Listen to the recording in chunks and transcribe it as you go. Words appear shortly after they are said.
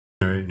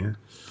right? Yeah.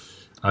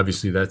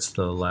 Obviously, that's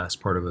the last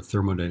part of a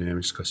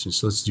thermodynamics question.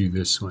 So let's do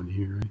this one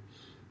here. Right?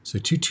 So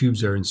two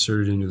tubes are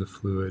inserted into the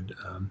fluid.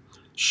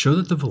 Show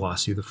that the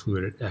velocity of the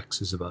fluid at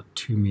x is about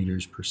 2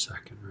 meters per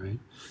second, right?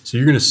 So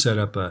you're going to set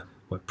up a,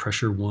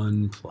 pressure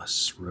 1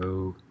 plus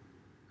rho,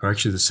 or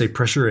actually, let's say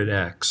pressure at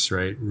x,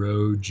 right?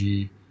 Rho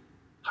g,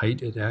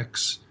 height at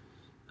x,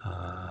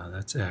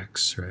 that's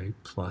x, right?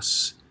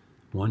 Plus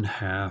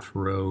 1/2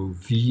 rho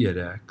v at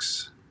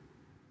x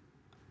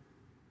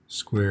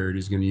squared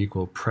is going to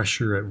equal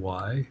pressure at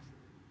y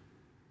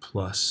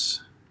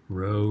plus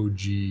rho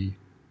g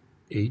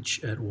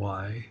h at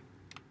y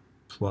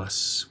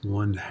plus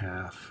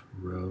 1/2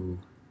 rho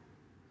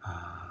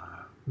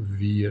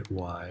v at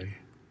y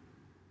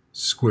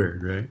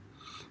squared, right?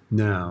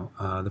 Now,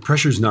 the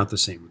pressure is not the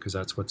same because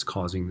that's what's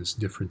causing this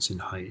difference in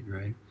height,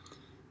 right?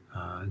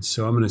 And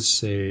so I'm going to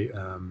say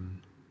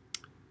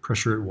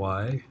pressure at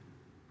y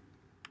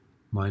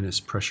minus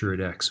pressure at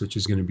x, which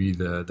is going to be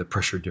the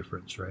pressure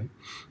difference, right?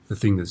 The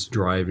thing that's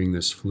driving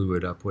this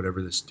fluid up,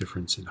 whatever this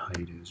difference in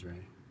height is,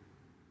 right?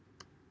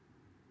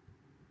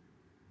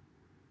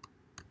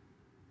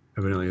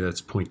 Evidently,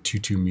 that's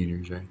 0.22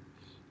 meters, right?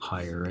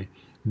 Higher, right?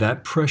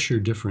 That pressure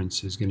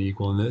difference is going to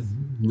equal,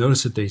 and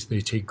notice that they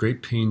take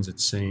great pains at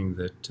saying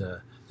that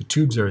the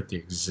tubes are at the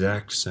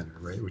exact center,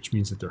 right? Which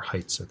means that their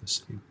heights are the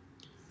same.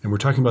 And we're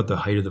talking about the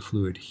height of the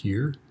fluid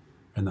here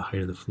and the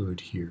height of the fluid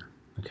here,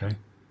 okay?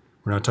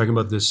 We're not talking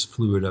about this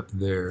fluid up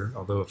there,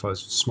 although if I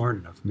was smart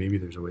enough, maybe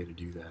there's a way to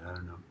do that. I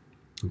don't know,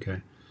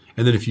 okay?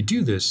 And then if you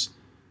do this,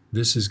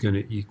 this is going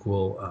to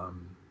equal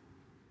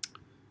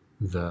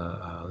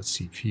let's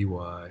see, py,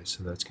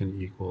 so that's going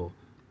to equal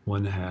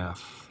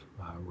 1/2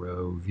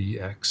 rho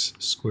vx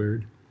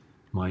squared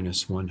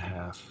minus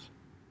 1/2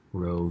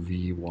 rho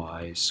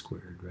vy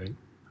squared, right?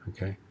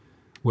 Okay.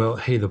 Well,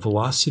 hey, the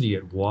velocity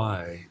at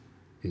y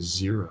is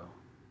 0,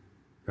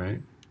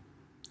 right?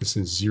 This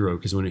is 0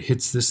 because when it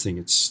hits this thing,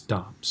 it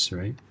stops,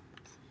 right?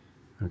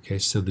 Okay,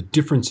 so the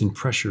difference in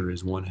pressure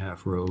is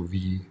 1/2 rho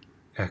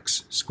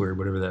vx squared,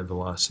 whatever that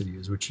velocity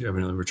is, which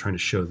evidently we're trying to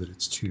show that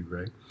it's 2,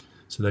 right?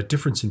 So that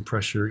difference in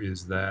pressure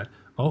is that.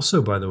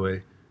 Also, by the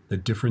way, the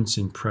difference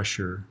in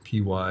pressure, Py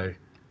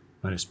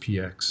minus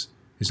Px,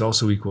 is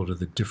also equal to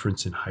the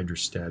difference in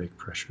hydrostatic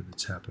pressure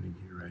that's happening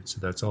here, right? So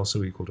that's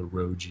also equal to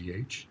rho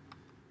gh,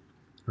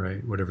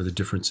 right? Whatever the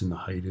difference in the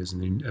height is,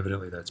 and then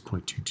evidently that's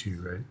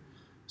 0.22, right?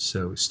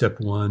 So step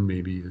 1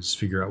 maybe is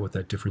figure out what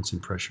that difference in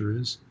pressure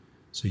is.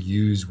 So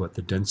use what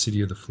the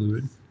density of the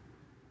fluid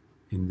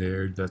in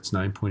there, that's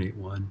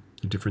 9.81.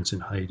 The difference in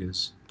height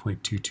is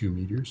 0.22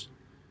 meters,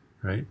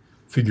 right?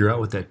 Figure out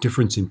what that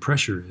difference in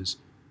pressure is,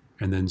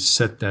 and then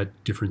set that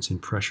difference in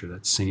pressure,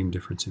 that same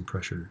difference in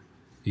pressure,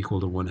 equal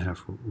to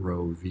 1/2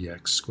 rho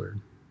vx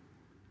squared,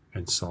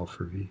 and solve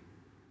for v.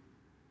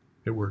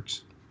 It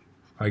works.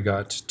 I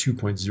got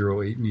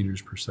 2.08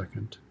 meters per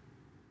second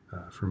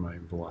for my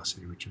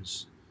velocity, which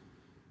is,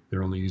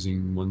 they're only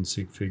using 1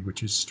 sig fig,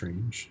 which is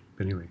strange.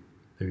 But anyway,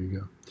 there you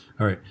go.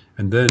 All right,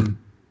 and then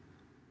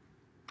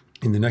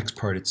in the next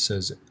part it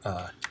says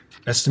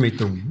estimate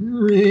the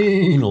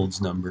Reynolds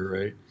number,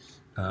 right,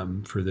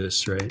 for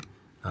this, right?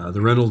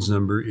 The Reynolds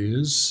number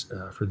is,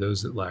 for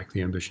those that lack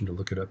the ambition to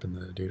look it up in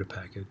the data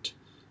packet,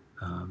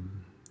 the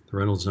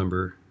Reynolds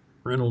number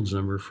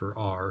for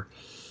R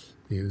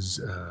is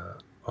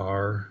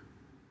R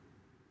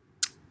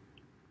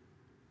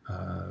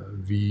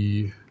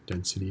V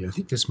density. I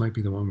think this might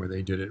be the one where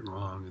they did it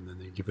wrong and then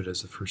they give it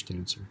as the first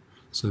answer.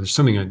 So there's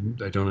something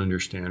I don't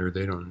understand, or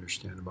they don't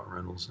understand, about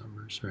Reynolds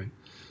numbers, right?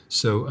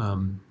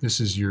 So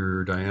this is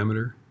your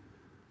diameter.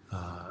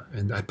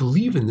 And I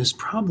believe in this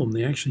problem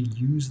they actually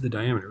use the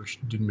diameter, which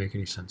didn't make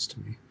any sense to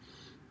me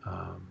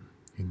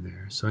in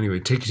there. So anyway,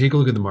 take a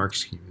look at the mark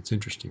scheme. It's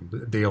interesting.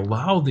 But they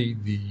allow the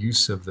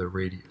use of the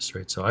radius,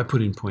 right? So I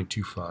put in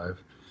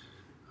 0.25.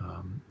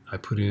 I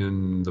put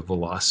in the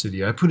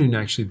velocity. I put in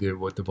actually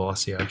what the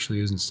velocity actually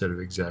is instead of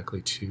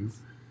exactly 2,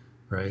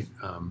 right?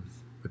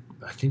 But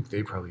I think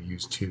they probably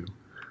use 2.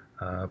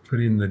 Put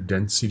in the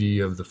density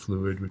of the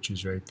fluid, which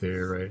is right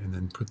there, right? And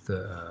then put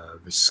the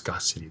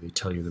viscosity. They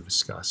tell you the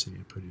viscosity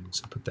to put in,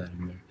 so put that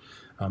in there.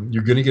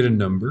 You're going to get a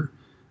number.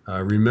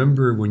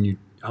 Remember, when you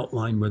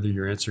outline whether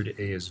your answer to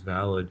A is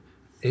valid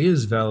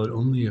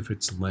only if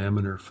it's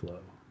laminar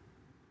flow.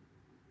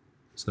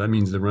 So that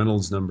means the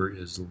Reynolds number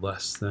is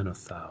less than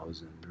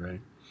 1,000, right?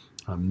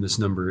 This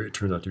number, it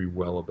turns out to be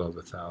well above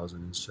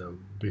 1,000, and so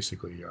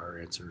basically our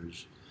answer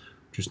is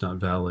just not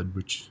valid,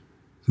 which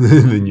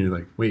then you're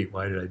like, wait,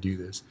 why did I do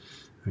this?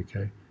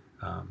 Okay.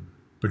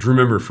 But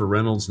remember, for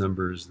Reynolds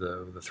numbers,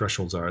 the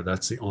thresholds are,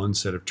 that's the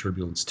onset of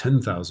turbulence.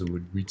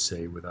 10,000 we'd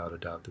say without a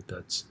doubt that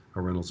that's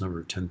a Reynolds number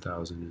of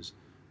 10,000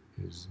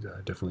 is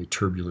definitely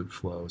turbulent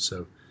flow.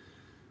 So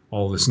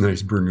all this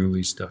nice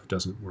Bernoulli stuff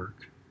doesn't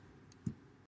work.